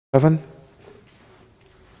7.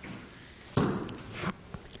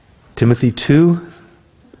 Timothy 2,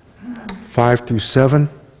 5 through 7.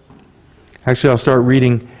 Actually, I'll start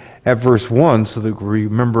reading at verse 1 so that we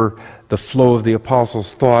remember the flow of the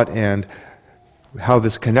apostles' thought and how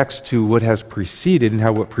this connects to what has preceded and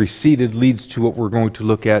how what preceded leads to what we're going to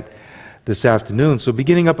look at this afternoon. So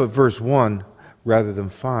beginning up at verse 1 rather than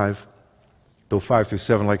 5, though 5 through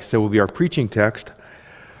 7, like I said, will be our preaching text.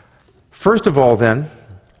 First of all, then,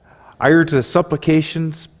 I urge that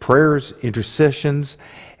supplications, prayers, intercessions,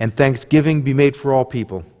 and thanksgiving be made for all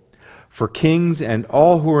people, for kings and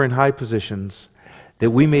all who are in high positions, that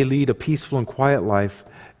we may lead a peaceful and quiet life,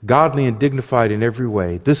 godly and dignified in every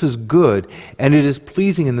way. This is good, and it is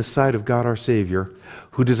pleasing in the sight of God our Savior,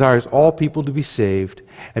 who desires all people to be saved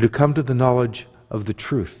and to come to the knowledge of the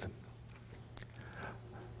truth.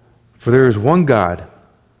 For there is one God,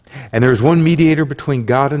 and there is one mediator between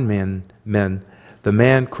God and men, the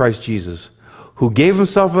man Christ Jesus, who gave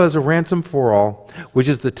himself as a ransom for all, which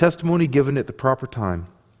is the testimony given at the proper time.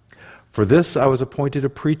 For this I was appointed a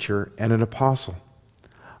preacher and an apostle.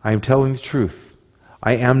 I am telling the truth.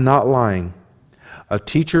 I am not lying. A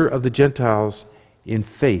teacher of the Gentiles in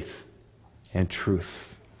faith and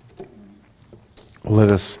truth.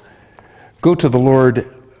 Let us go to the Lord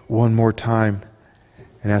one more time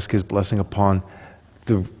and ask His blessing upon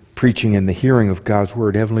the preaching and the hearing of God's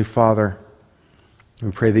Word. Heavenly Father, we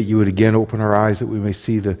pray that You would again open our eyes that we may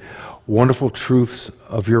see the wonderful truths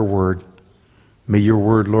of Your Word. May Your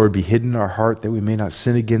Word, Lord, be hidden in our heart that we may not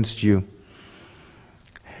sin against You.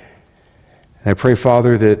 And I pray,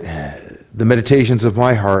 Father, that the meditations of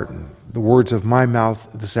my heart, the words of my mouth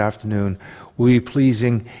this afternoon will be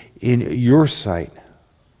pleasing in Your sight,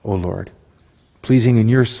 O Lord. Pleasing in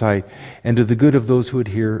Your sight and to the good of those who would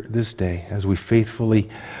hear this day as we faithfully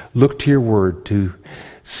look to Your Word to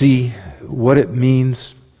see what it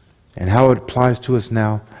means and how it applies to us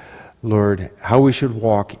now, Lord, how we should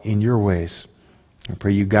walk in Your ways. I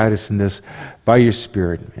pray You guide us in this by Your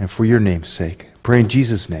Spirit and for Your name's sake. I pray in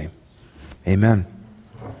Jesus' name. Amen.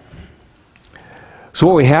 So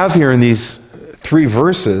what we have here in these 3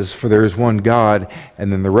 verses, for there is one God,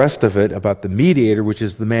 and then the rest of it about the mediator, which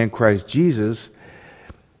is the man Christ Jesus.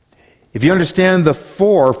 If you understand the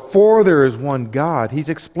for there is one God, he's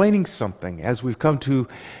explaining something, as we've come to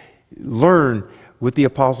learn with the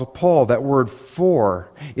Apostle Paul. That word for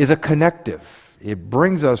is a connective. It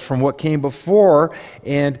brings us from what came before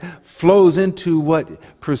and flows into what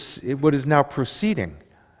is now proceeding.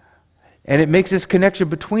 And it makes this connection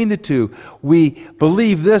between the two. We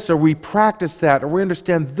believe this, or we practice that, or we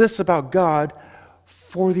understand this about God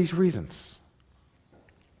for these reasons.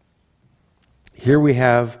 Here we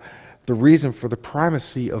have the reason for the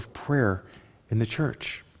primacy of prayer in the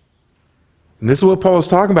church. And this is what Paul is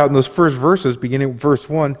talking about in those first verses, beginning with verse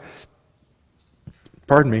 1,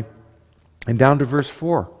 and down to verse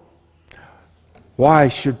 4. Why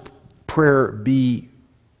should prayer be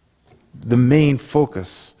the main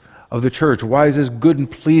focus of the church? Why is this good and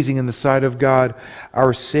pleasing in the sight of God,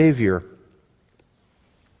 our Savior?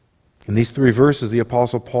 In these 3 verses, the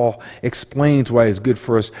Apostle Paul explains why it's good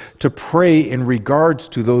for us to pray in regards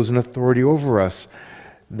to those in authority over us,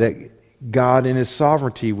 that God in His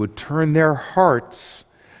sovereignty would turn their hearts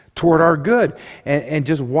toward our good. And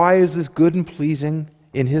just why is this good and pleasing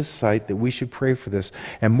in His sight that we should pray for this?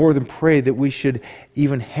 And more than pray, that we should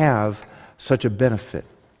even have such a benefit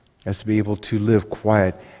as to be able to live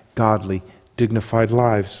quiet, godly, dignified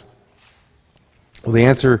lives. Well, the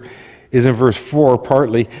answer is in verse 4,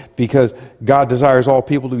 partly because God desires all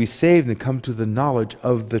people to be saved and come to the knowledge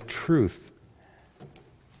of the truth.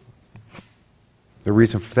 The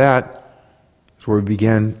reason for that is where we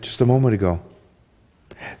began just a moment ago.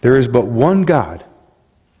 There is but one God.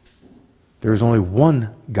 There is only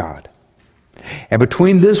one God. And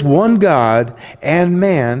between this one God and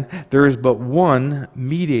man, there is but one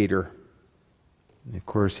mediator. And of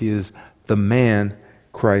course, He is the man,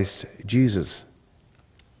 Christ Jesus.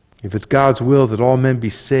 If it's God's will that all men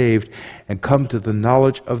be saved and come to the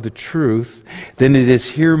knowledge of the truth, then it is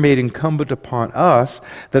here made incumbent upon us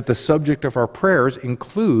that the subject of our prayers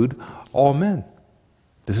include all men.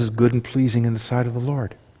 This is good and pleasing in the sight of the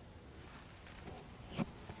Lord.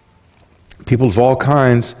 People of all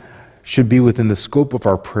kinds should be within the scope of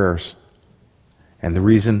our prayers. And the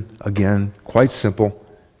reason, again, quite simple,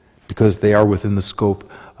 because they are within the scope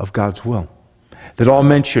of God's will. That all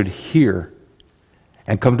men should hear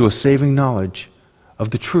and come to a saving knowledge of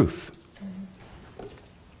the truth.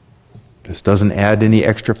 This doesn't add any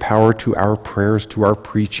extra power to our prayers, to our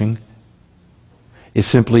preaching. It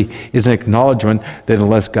simply is an acknowledgement that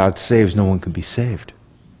unless God saves, no one can be saved.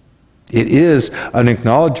 It is an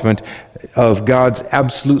acknowledgement of God's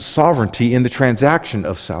absolute sovereignty in the transaction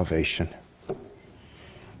of salvation.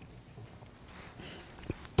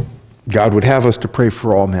 God would have us to pray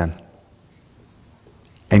for all men.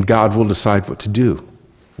 And God will decide what to do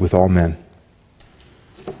with all men.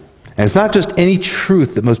 And it's not just any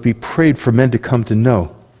truth that must be prayed for men to come to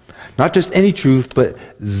know. Not just any truth, but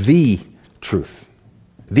the truth.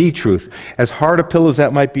 The truth. As hard a pill as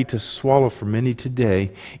that might be to swallow for many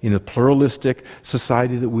today in the pluralistic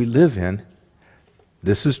society that we live in,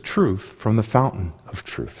 this is truth from the fountain of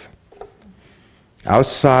truth.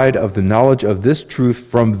 Outside of the knowledge of this truth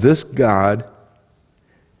from this God,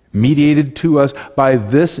 mediated to us by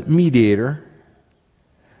this mediator,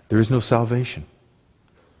 there is no salvation.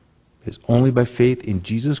 It's only by faith in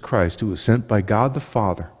Jesus Christ, who was sent by God the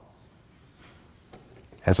Father,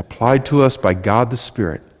 as applied to us by God the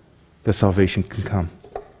Spirit, that salvation can come.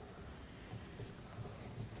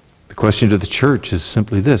 The question to the church is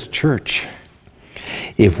simply this: church,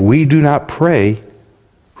 if we do not pray,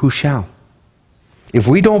 who shall? If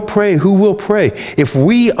we don't pray, who will pray? If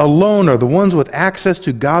we alone are the ones with access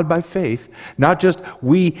to God by faith, not just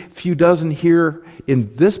we few dozen here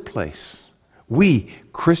in this place, we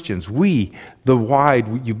Christians, we the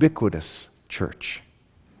wide, ubiquitous church,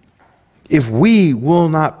 if we will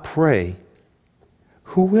not pray,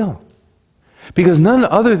 who will? Because none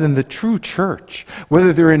other than the true church,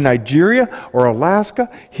 whether they're in Nigeria or Alaska,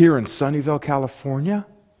 here in Sunnyvale, California,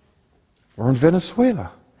 or in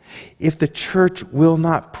Venezuela, if the church will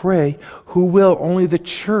not pray, who will? Only the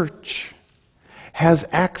church has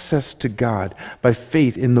access to God by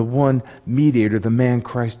faith in the one mediator, the man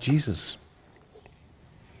Christ Jesus.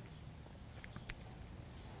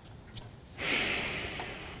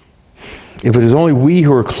 If it is only we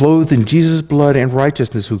who are clothed in Jesus' blood and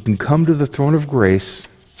righteousness who can come to the throne of grace,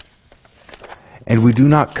 and we do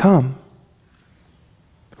not come,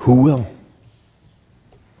 who will?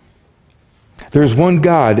 There's one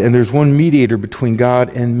God and there's one mediator between God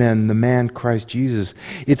and men, the man Christ Jesus.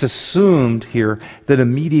 It's assumed here that a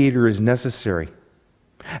mediator is necessary.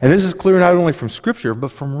 And this is clear not only from Scripture, but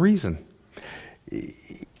from reason.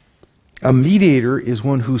 A mediator is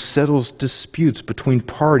one who settles disputes between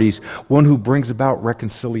parties, one who brings about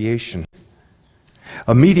reconciliation.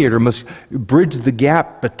 A mediator must bridge the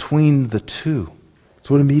gap between the two.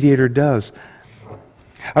 That's what a mediator does.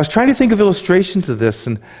 I was trying to think of illustrations of this,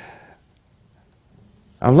 and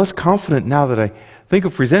I'm less confident now that I think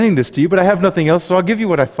of presenting this to you, but I have nothing else, so I'll give you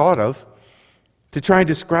what I thought of. To try and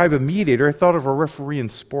describe a mediator, I thought of a referee in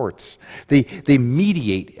sports. They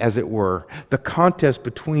mediate, as it were, the contest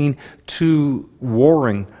between two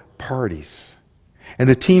warring parties. And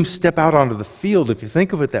the teams step out onto the field, if you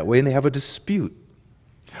think of it that way, and they have a dispute.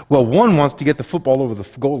 Well, one wants to get the football over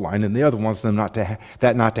the goal line, and the other wants them not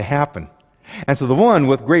to happen. And so the one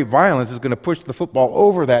with great violence is going to push the football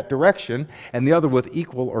over that direction, and the other with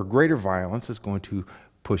equal or greater violence is going to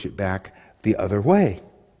push it back the other way.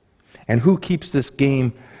 And who keeps this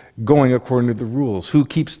game going according to the rules? Who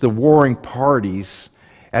keeps the warring parties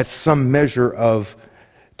at some measure of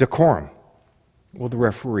decorum? Well, the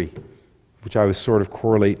referee, which I would sort of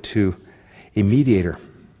correlate to a mediator.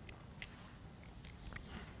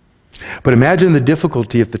 But imagine the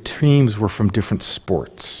difficulty if the teams were from different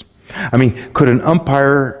sports. I mean, could an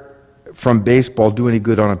umpire from baseball do any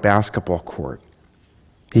good on a basketball court?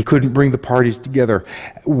 He couldn't bring the parties together.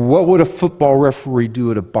 What would a football referee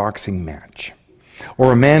do at a boxing match?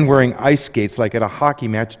 Or a man wearing ice skates like at a hockey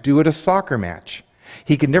match do at a soccer match?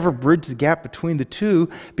 He could never bridge the gap between the two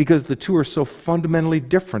because the two are so fundamentally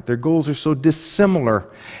different. Their goals are so dissimilar,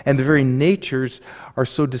 and the very natures are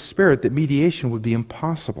so disparate that mediation would be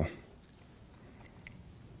impossible.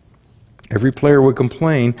 Every player would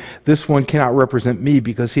complain, this one cannot represent me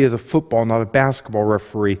because he is a football, not a basketball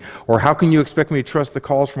referee. Or how can you expect me to trust the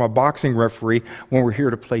calls from a boxing referee when we're here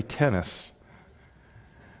to play tennis?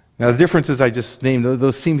 Now, the differences I just named,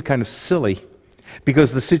 those seem kind of silly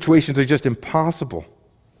because the situations are just impossible.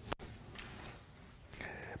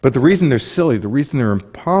 But the reason they're silly, the reason they're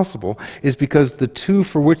impossible, is because the two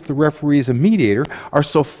for which the referee is a mediator are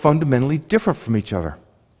so fundamentally different from each other.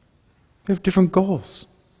 They have different goals.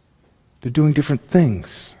 They're doing different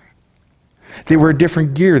things. They wear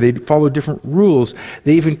different gear. They follow different rules.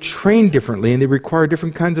 They even train differently, and they require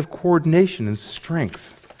different kinds of coordination and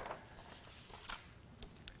strength.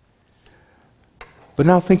 But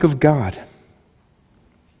now think of God.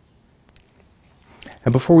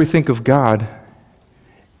 And before we think of God,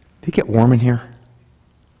 did it get warm in here?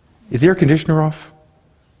 Is the air conditioner off?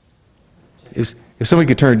 If somebody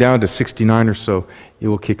could turn it down to 69 or so, it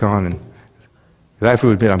will kick on. And I have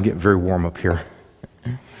to admit, I'm getting very warm up here.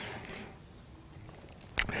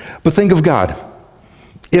 But think of God.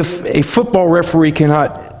 If a football referee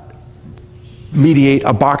cannot mediate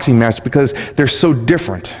a boxing match because they're so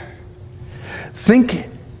different, think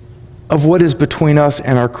of what is between us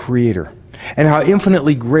and our Creator and how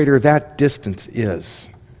infinitely greater that distance is.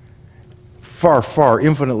 Far, far,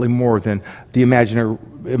 infinitely more than the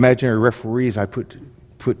imaginary referees I put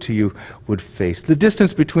to you would face. The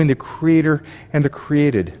distance between the Creator and the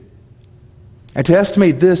created. And to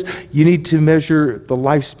estimate this, you need to measure the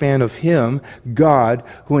lifespan of Him, God,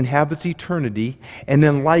 who inhabits eternity, and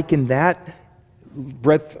then liken that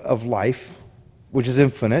breadth of life, which is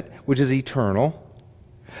infinite, which is eternal,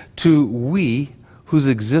 to we, whose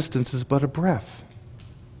existence is but a breath.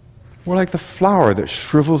 We're like the flower that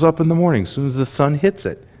shrivels up in the morning as soon as the sun hits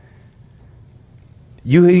it.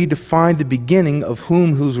 You need to find the beginning of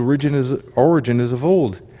whose origin is of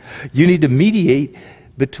old. You need to mediate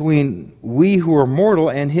between we who are mortal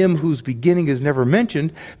and Him whose beginning is never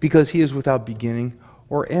mentioned, because He is without beginning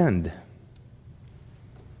or end.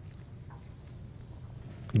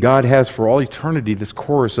 God has for all eternity this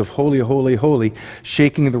chorus of holy, holy, holy,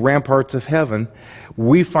 shaking the ramparts of heaven.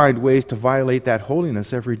 We find ways to violate that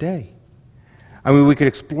holiness every day. I mean, we could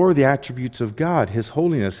explore the attributes of God, His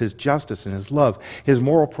holiness, His justice, and His love, His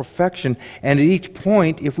moral perfection, and at each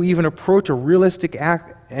point, if we even approach a realistic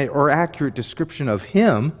or accurate description of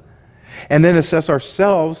Him, and then assess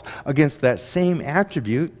ourselves against that same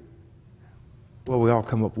attribute, well, we all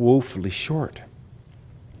come up woefully short.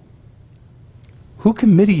 Who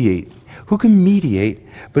can mediate? Who can mediate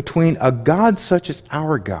between a God such as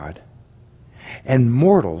our God and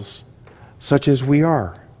mortals such as we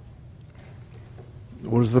are?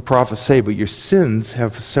 What does the prophet say? But your sins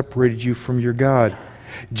have separated you from your God.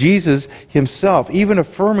 Jesus Himself, even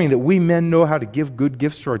affirming that we men know how to give good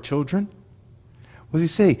gifts to our children, what does He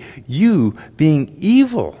say? You, being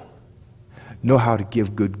evil, know how to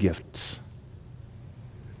give good gifts.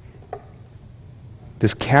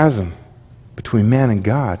 This chasm between man and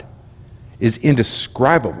God is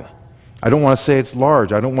indescribable. I don't want to say it's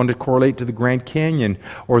large. I don't want to correlate to the Grand Canyon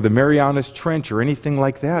or the Marianas Trench or anything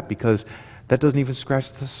like that, because that doesn't even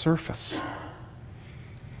scratch the surface.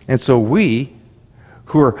 And so we,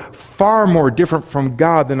 who are far more different from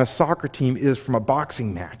God than a soccer team is from a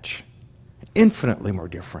boxing match, infinitely more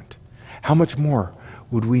different, how much more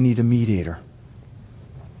would we need a mediator?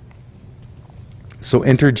 So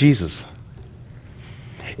enter Jesus.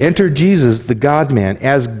 Enter Jesus, the God-man.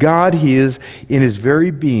 As God, He is in His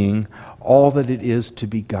very being all that it is to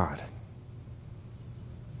be God.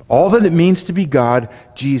 All that it means to be God,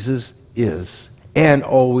 Jesus is, and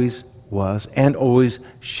always was, and always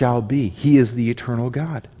shall be. He is the eternal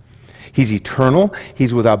God. He's eternal.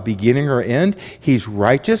 He's without beginning or end. He's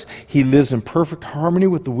righteous. He lives in perfect harmony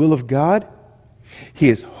with the will of God. He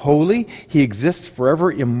is holy. He exists forever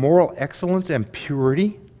in moral excellence and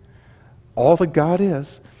purity. All that God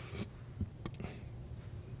is,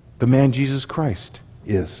 the man Jesus Christ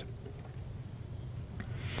is.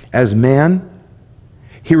 As man,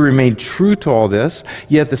 He remained true to all this,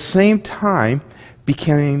 yet at the same time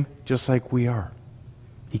became just like we are.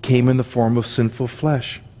 He came in the form of sinful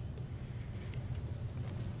flesh.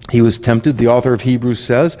 He was tempted, the author of Hebrews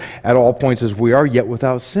says, at all points as we are, yet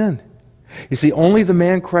without sin. You see, only the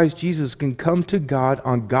man Christ Jesus can come to God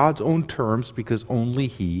on God's own terms, because only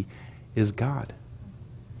He is God.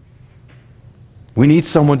 We need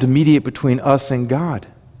someone to mediate between us and God.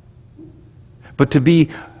 But to be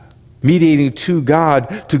mediating to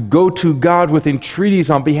God, to go to God with entreaties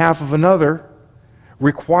on behalf of another,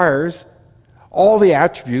 requires all the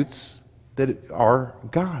attributes that are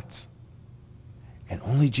God's. And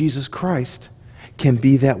only Jesus Christ can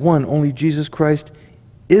be that one. Only Jesus Christ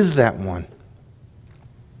is that one.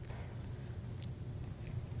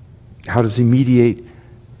 How does He mediate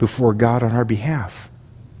before God on our behalf?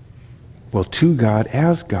 Well, to God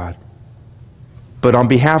as God. But on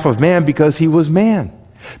behalf of man, because He was man.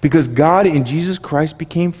 Because God in Jesus Christ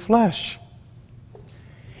became flesh.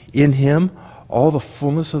 In Him, all the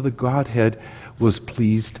fullness of the Godhead was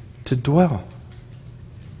pleased to dwell.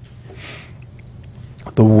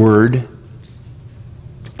 The Word,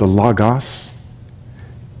 the Logos,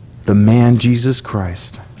 the man Jesus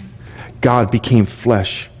Christ, God became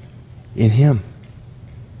flesh in Him.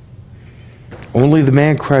 Only the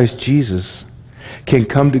man Christ Jesus can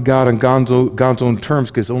come to God on God's own terms,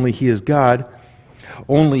 because only He is God.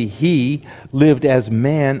 Only He lived as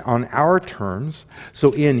man on our terms.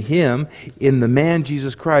 So in Him, in the man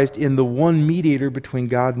Jesus Christ, in the one mediator between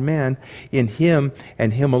God and man, in Him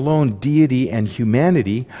and Him alone, deity and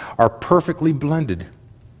humanity are perfectly blended.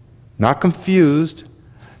 Not confused,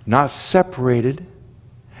 not separated,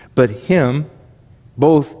 but Him,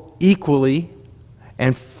 both equally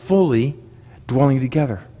and fully dwelling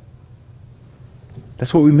together.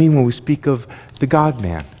 That's what we mean when we speak of the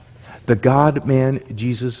God-man. The God-man,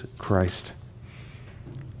 Jesus Christ.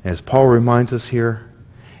 As Paul reminds us here,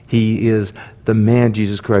 he is the man,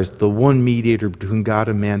 Jesus Christ, the one mediator between God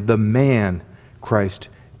and man, the man, Christ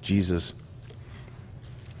Jesus.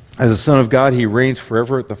 As a Son of God, he reigns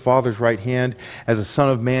forever at the Father's right hand. As a Son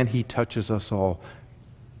of man, he touches us all.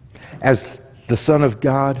 As the Son of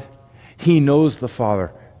God, he knows the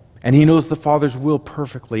Father, and he knows the Father's will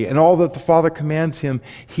perfectly, and all that the Father commands him,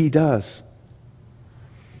 he does.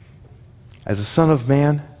 As a Son of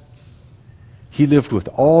man, he lived with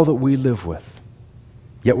all that we live with,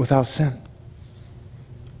 yet without sin.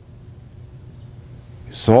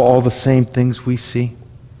 He saw all the same things we see,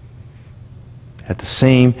 had the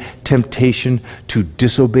same temptation to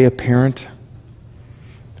disobey a parent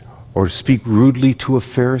or to speak rudely to a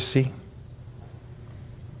Pharisee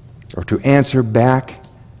or to answer back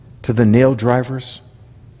to the nail drivers.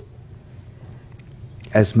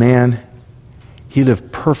 As man, he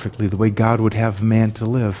lived perfectly the way God would have man to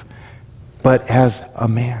live, but as a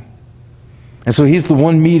man. And so he's the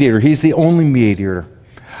one mediator. He's the only mediator.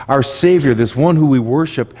 Our Savior, this one who we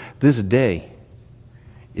worship this day,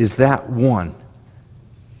 is that one.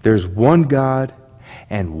 There's one God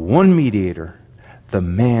and one mediator, the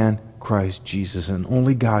man Christ Jesus. And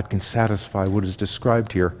only God can satisfy what is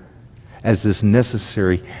described here as this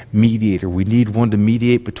necessary mediator. We need one to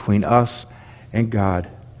mediate between us and God.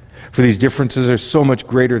 For these differences are so much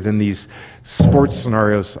greater than these sports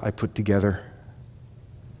scenarios I put together.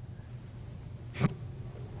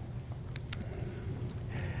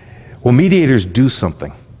 Well, mediators do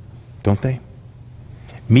something, don't they?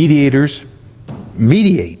 Mediators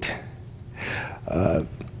mediate.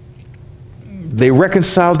 They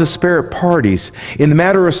reconcile disparate parties. In the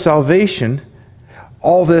matter of salvation,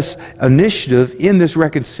 all this initiative in this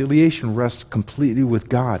reconciliation rests completely with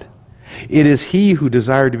God. It is He who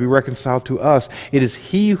desired to be reconciled to us. It is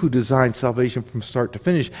He who designed salvation from start to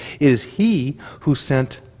finish. It is He who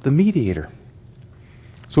sent the mediator.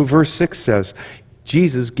 So verse 6 says,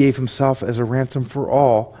 Jesus gave Himself as a ransom for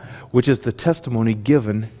all, which is the testimony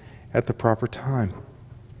given at the proper time.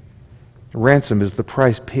 Ransom is the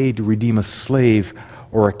price paid to redeem a slave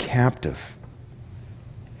or a captive.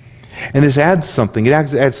 And this adds something. It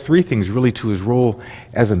adds three things really to His role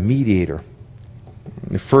as a mediator.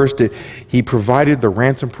 First, He provided the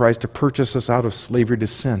ransom price to purchase us out of slavery to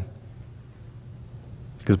sin.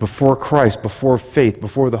 Because before Christ, before faith,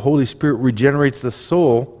 before the Holy Spirit regenerates the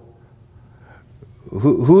soul,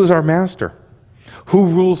 who is our master? Who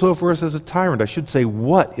rules over us as a tyrant? I should say,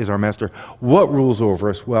 what is our master? What rules over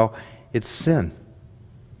us? Well, it's sin.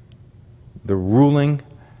 The ruling,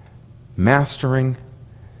 mastering,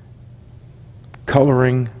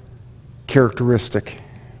 coloring characteristic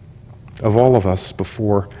of all of us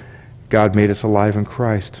before God made us alive in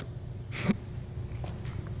Christ.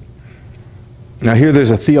 Now here there's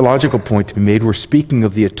a theological point to be made. We're speaking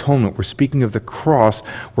of the atonement. We're speaking of the cross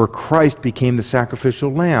where Christ became the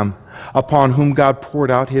sacrificial lamb upon whom God poured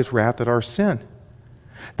out His wrath at our sin.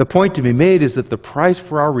 The point to be made is that the price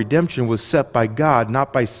for our redemption was set by God,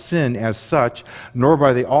 not by sin as such, nor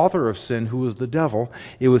by the author of sin, who was the devil.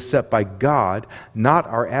 It was set by God, not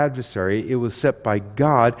our adversary. It was set by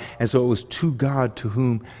God, and so it was to God to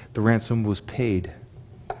whom the ransom was paid.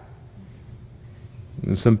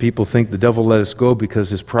 And some people think the devil let us go because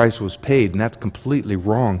his price was paid, and that's completely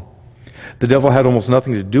wrong. The devil had almost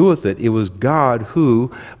nothing to do with it. It was God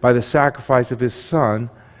who, by the sacrifice of His Son,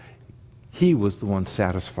 He was the one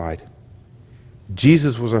satisfied.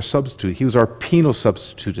 Jesus was our substitute. He was our penal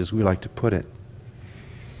substitute, as we like to put it.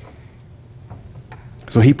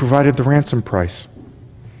 So He provided the ransom price.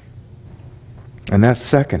 And that's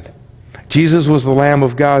second. Jesus was the Lamb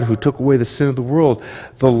of God who took away the sin of the world.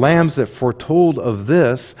 The lambs that foretold of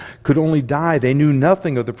this could only die. They knew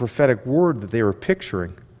nothing of the prophetic word that they were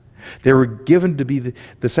picturing. They were given to be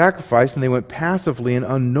the sacrifice, and they went passively and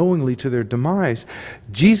unknowingly to their demise.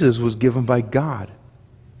 Jesus was given by God,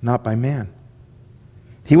 not by man.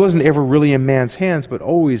 He wasn't ever really in man's hands, but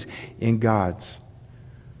always in God's.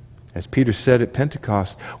 As Peter said at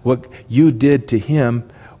Pentecost, what you did to Him,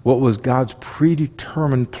 what was God's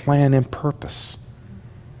predetermined plan and purpose.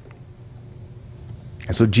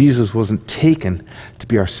 And so Jesus wasn't taken to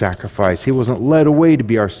be our sacrifice. He wasn't led away to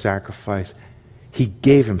be our sacrifice. He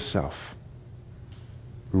gave Himself.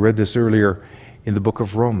 We read this earlier in the book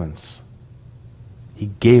of Romans. He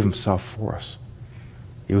gave Himself for us.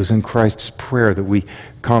 It was in Christ's prayer that we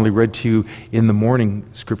kindly read to you in the morning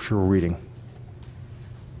scriptural reading.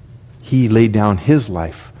 He laid down His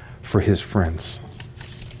life for His friends.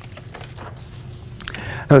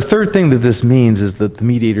 Now, the third thing that this means is that the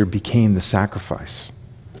mediator became the sacrifice.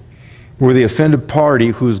 Where the offended party,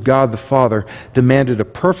 who is God the Father, demanded a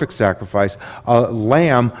perfect sacrifice, a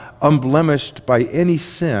lamb unblemished by any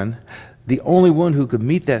sin, the only one who could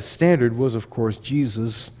meet that standard was, of course,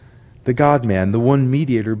 Jesus, the God-man, the one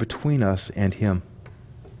mediator between us and Him.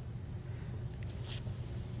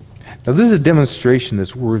 Now, this is a demonstration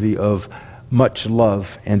that's worthy of much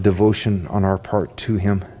love and devotion on our part to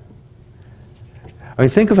Him. I mean,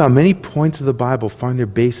 think of how many points of the Bible find their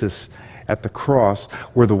basis at the cross,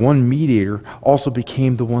 where the one mediator also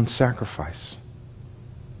became the one sacrifice.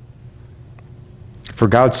 For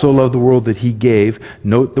God so loved the world that He gave,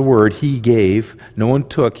 note the word, He gave, no one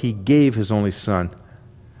took, He gave His only Son.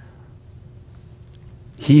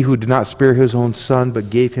 He who did not spare His own Son, but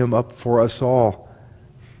gave Him up for us all.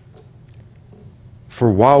 For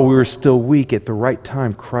while we were still weak, at the right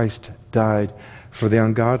time, Christ died for the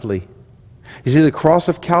ungodly. You see, the cross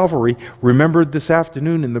of Calvary, remembered this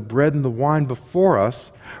afternoon in the bread and the wine before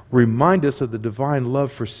us, remind us of the divine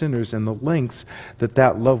love for sinners and the lengths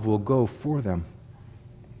that love will go for them.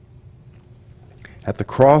 At the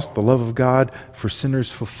cross, the love of God for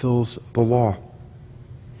sinners fulfills the law.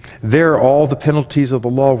 There, all the penalties of the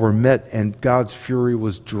law were met and God's fury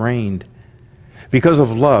was drained because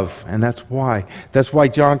of love, and that's why. That's why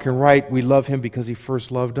John can write, we love Him because He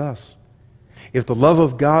first loved us. If the love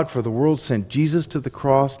of God for the world sent Jesus to the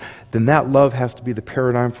cross, then that love has to be the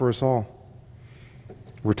paradigm for us all.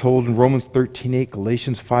 We're told in Romans 13:8,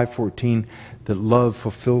 Galatians 5:14, that love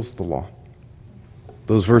fulfills the law.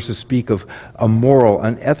 Those verses speak of a moral,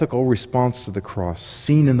 an ethical response to the cross,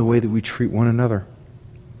 seen in the way that we treat one another.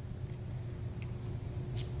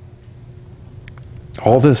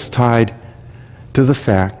 All this tied to the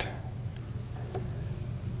fact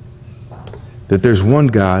that there's one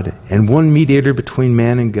God and one mediator between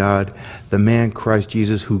man and God, the man Christ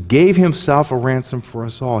Jesus, who gave Himself a ransom for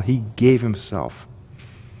us all. He gave Himself.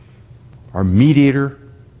 Our mediator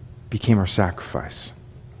became our sacrifice.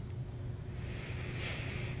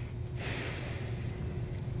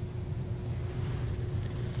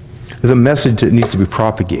 There's a message that needs to be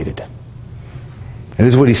propagated. And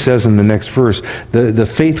this is what he says in the next verse. The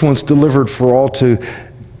faith once delivered for all to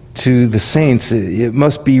the saints, it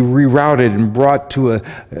must be rerouted and brought to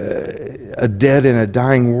a dead and a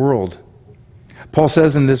dying world. Paul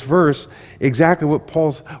says in this verse exactly what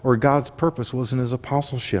Paul's or God's purpose was in his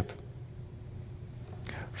apostleship.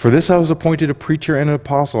 For this I was appointed a preacher and an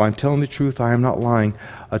apostle. I'm telling the truth, I am not lying.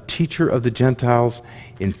 A teacher of the Gentiles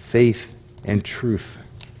in faith and truth.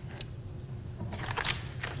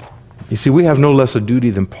 You see, we have no less a duty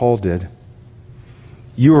than Paul did.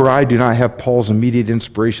 You or I do not have Paul's immediate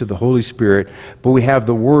inspiration of the Holy Spirit, but we have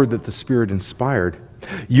the Word that the Spirit inspired.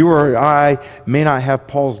 You or I may not have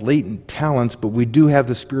Paul's latent talents, but we do have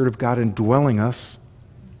the Spirit of God indwelling us.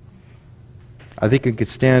 I think I could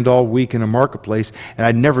stand all week in a marketplace, and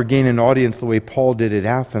I'd never gain an audience the way Paul did at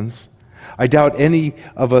Athens. I doubt any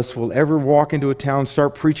of us will ever walk into a town,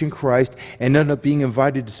 start preaching Christ, and end up being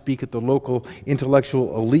invited to speak at the local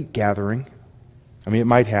intellectual elite gathering. I mean, it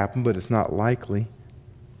might happen, but it's not likely.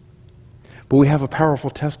 But we have a powerful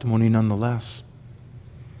testimony nonetheless,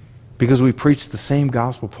 because we preach the same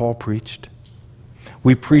gospel Paul preached.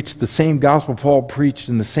 We preach the same gospel Paul preached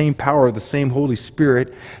in the same power of the same Holy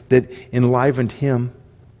Spirit that enlivened him.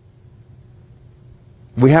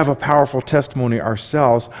 We have a powerful testimony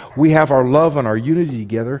ourselves. We have our love and our unity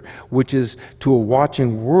together, which is to a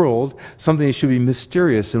watching world something that should be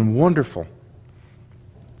mysterious and wonderful.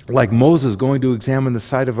 Like Moses going to examine the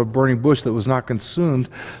site of a burning bush that was not consumed,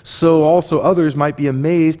 so also others might be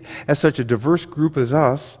amazed at such a diverse group as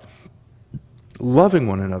us loving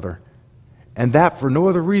one another. And that for no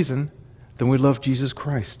other reason than we love Jesus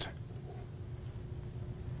Christ.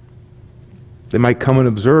 They might come and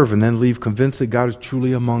observe and then leave convinced that God is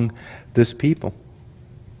truly among this people.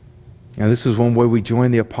 And this is one way we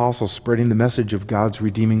join the apostles, spreading the message of God's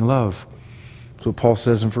redeeming love. That's what Paul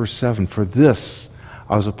says in verse 7. For this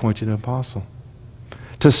I was appointed an apostle,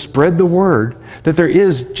 to spread the word that there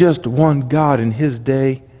is just one God in His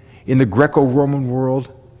day. In the Greco-Roman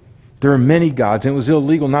world, there are many gods, and it was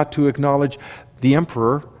illegal not to acknowledge the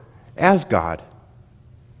emperor as God.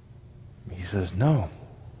 He says, no.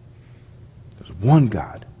 There's one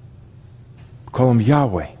God. We call Him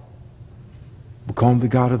Yahweh. We call Him the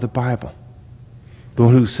God of the Bible. The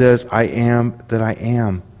one who says, I am that I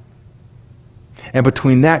am. And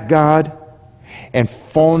between that God and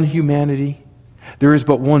fallen humanity, there is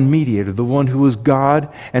but one mediator, the one who is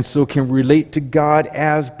God and so can relate to God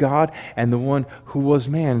as God, and the one who was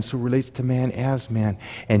man and so relates to man as man.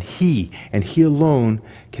 And He alone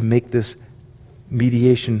can make this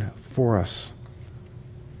mediation for us.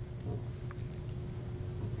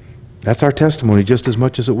 That's our testimony just as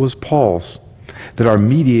much as it was Paul's, that our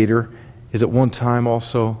mediator is at one time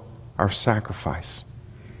also our sacrifice.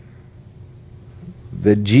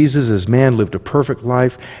 That Jesus as man lived a perfect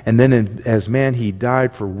life, and then as man he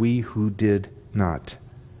died for we who did not.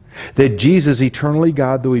 That Jesus, eternally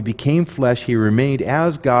God, though he became flesh, he remained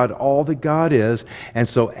as God, all that God is, and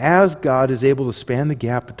so as God is able to span the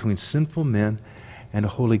gap between sinful men and a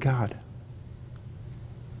holy God.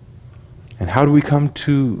 And how do we come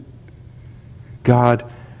to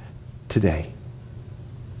God today?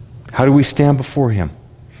 How do we stand before him?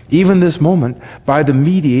 Even this moment, by the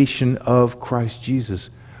mediation of Christ Jesus,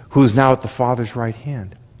 who is now at the Father's right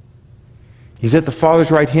hand. He's at the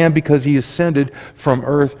Father's right hand because he ascended from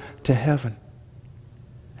earth to heaven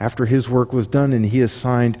after his work was done, and he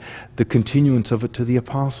assigned the continuance of it to the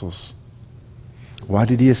apostles. Why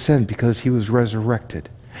did he ascend? Because he was resurrected.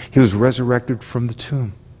 He was resurrected from the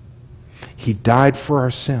tomb. He died for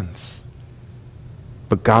our sins,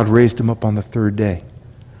 but God raised him up on the third day.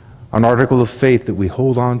 An article of faith that we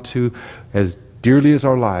hold on to as dearly as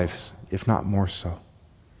our lives, if not more so.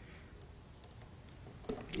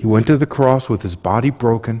 He went to the cross with his body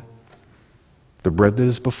broken, the bread that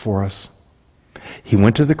is before us. He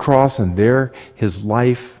went to the cross, and there his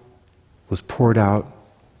life was poured out,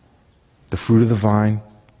 the fruit of the vine,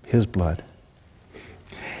 his blood.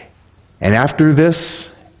 And after this,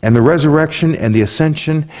 and the resurrection and the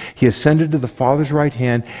ascension, he ascended to the Father's right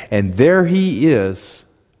hand, and there he is.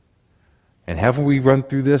 And haven't we run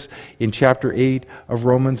through this in chapter 8 of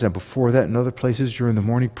Romans, and before that in other places during the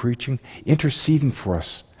morning preaching, interceding for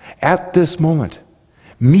us at this moment,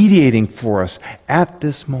 mediating for us at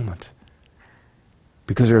this moment.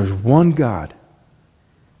 Because there is one God,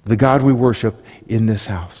 the God we worship in this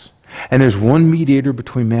house. And there's one mediator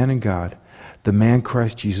between man and God, the man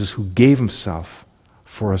Christ Jesus, who gave himself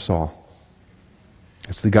for us all.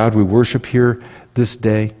 It's the God we worship here this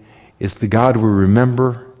day. It's the God we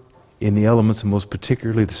remember in the elements, and most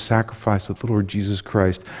particularly the sacrifice of the Lord Jesus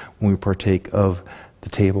Christ when we partake of the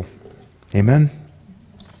table. Amen?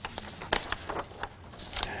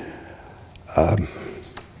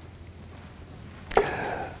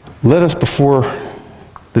 Let us, before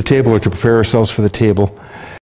the table, or to prepare ourselves for the table,